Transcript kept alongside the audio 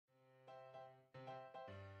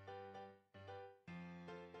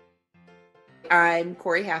I'm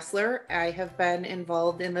Kori Hassler. I have been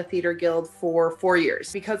involved in the Theatre Guild for 4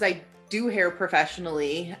 years. Because I do hair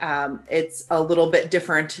professionally, it's a little bit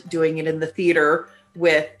different doing it in the theater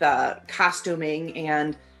with costuming,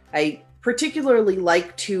 and I particularly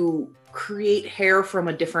like to create hair from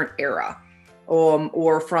a different era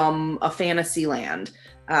or from a fantasy land.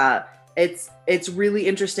 It's really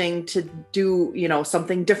interesting to do,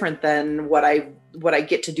 something different than what I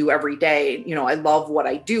get to do every day. I love what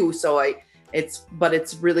I do, so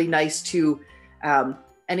it's really nice to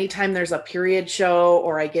anytime there's a period show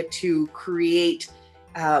or I get to create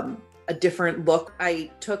a different look.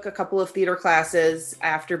 I took a couple of theater classes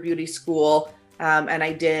after beauty school, and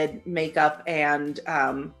I did makeup, and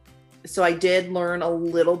so I did learn a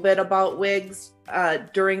little bit about wigs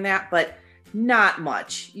during that, but not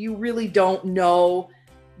much. You really don't know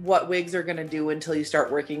what wigs are going to do until you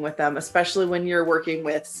start working with them, especially when you're working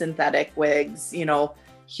with synthetic wigs.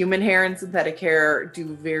 Human hair and synthetic hair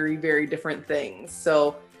do very, very different things.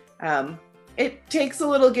 So it takes a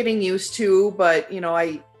little getting used to, but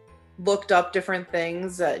I looked up different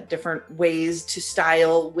things, different ways to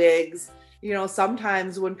style wigs.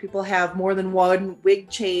 Sometimes when people have more than one wig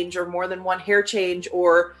change or more than one hair change,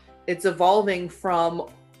 or it's evolving from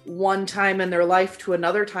one time in their life to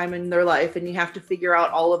another time in their life, and you have to figure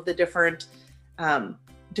out all of the different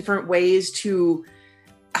ways to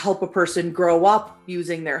help a person grow up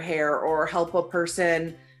using their hair, or help a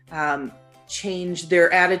person change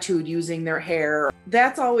their attitude using their hair.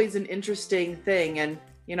 That's always an interesting thing. And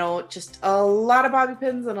just a lot of bobby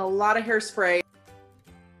pins and a lot of hairspray.